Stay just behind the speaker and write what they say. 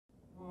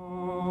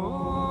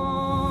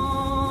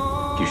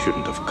You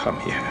shouldn't have come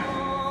here.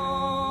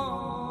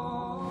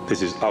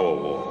 This is our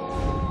war,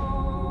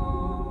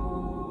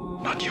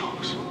 not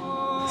yours.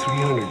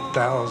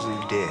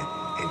 300,000 dead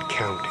and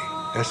counting.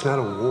 That's not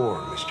a war,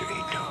 Mr.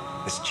 Ito.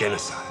 It's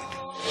genocide.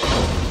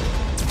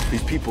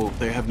 These people,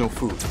 they have no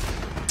food.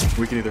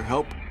 We can either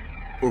help,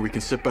 or we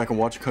can sit back and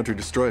watch a country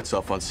destroy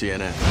itself on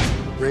CNN.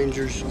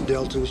 Rangers,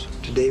 Deltas,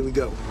 today we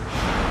go.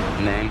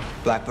 Name?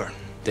 Blackburn.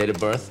 Date of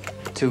birth?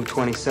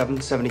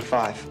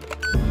 2/27/75.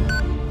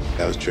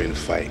 I was trained to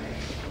fight.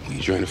 Were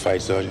you trained to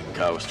fight, Sergeant?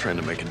 I was trying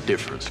to make a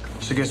difference.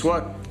 So guess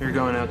what? You're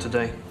going out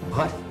today.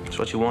 What? That's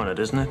what you wanted,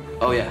 isn't it?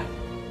 Oh, yeah.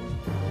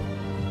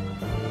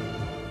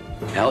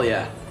 Hell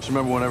yeah. Just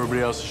remember when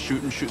everybody else is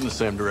shooting the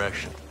same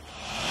direction.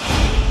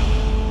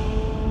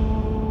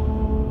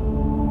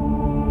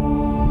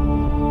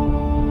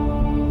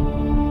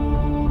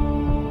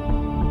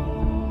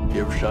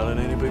 You ever shot at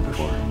anybody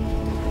before?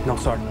 No,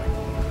 Sergeant.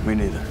 Me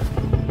neither.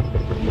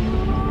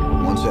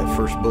 Once that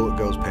first bullet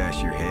goes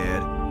past your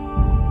head,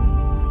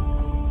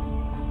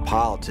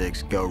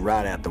 politics go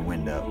right out the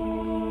window.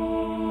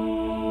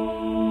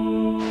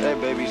 Hey,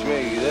 baby, it's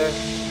me. You there?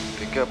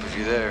 Pick up if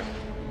you're there.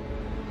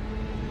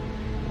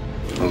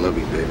 I love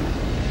you, baby.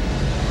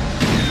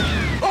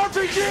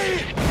 RPG!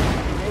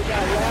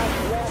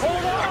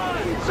 Hold on!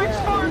 6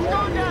 Spartans,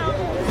 go down!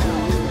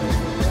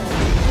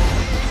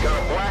 Got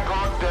a Black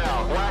Hawk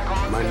down. Black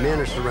Hawk My men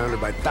are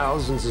surrounded by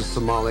thousands of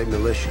Somali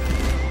militia.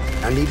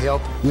 I need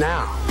help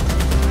now.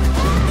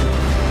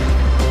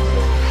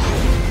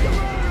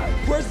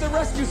 Where's the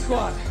rescue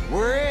squad?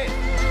 We're in.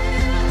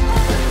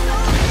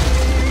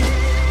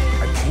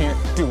 I can't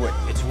do it.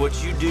 It's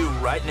what you do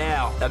right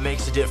now that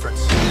makes a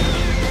difference.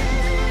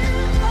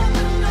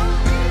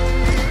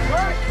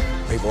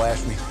 People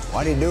ask me,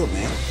 why do you do it,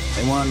 man?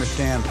 They want to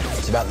understand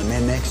it's about the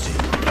men next to you.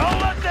 Don't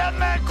let that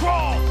man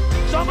crawl!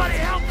 Somebody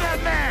help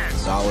that man!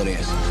 That's all it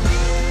is.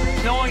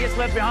 No one gets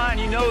left behind,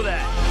 you know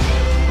that.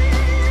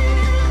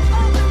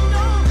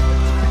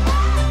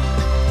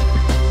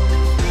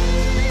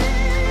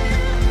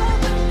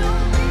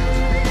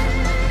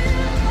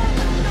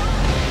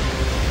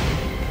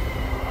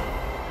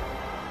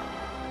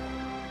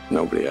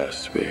 Nobody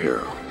asked to be a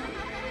hero.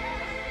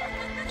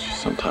 It just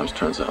sometimes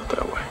turns out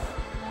that way.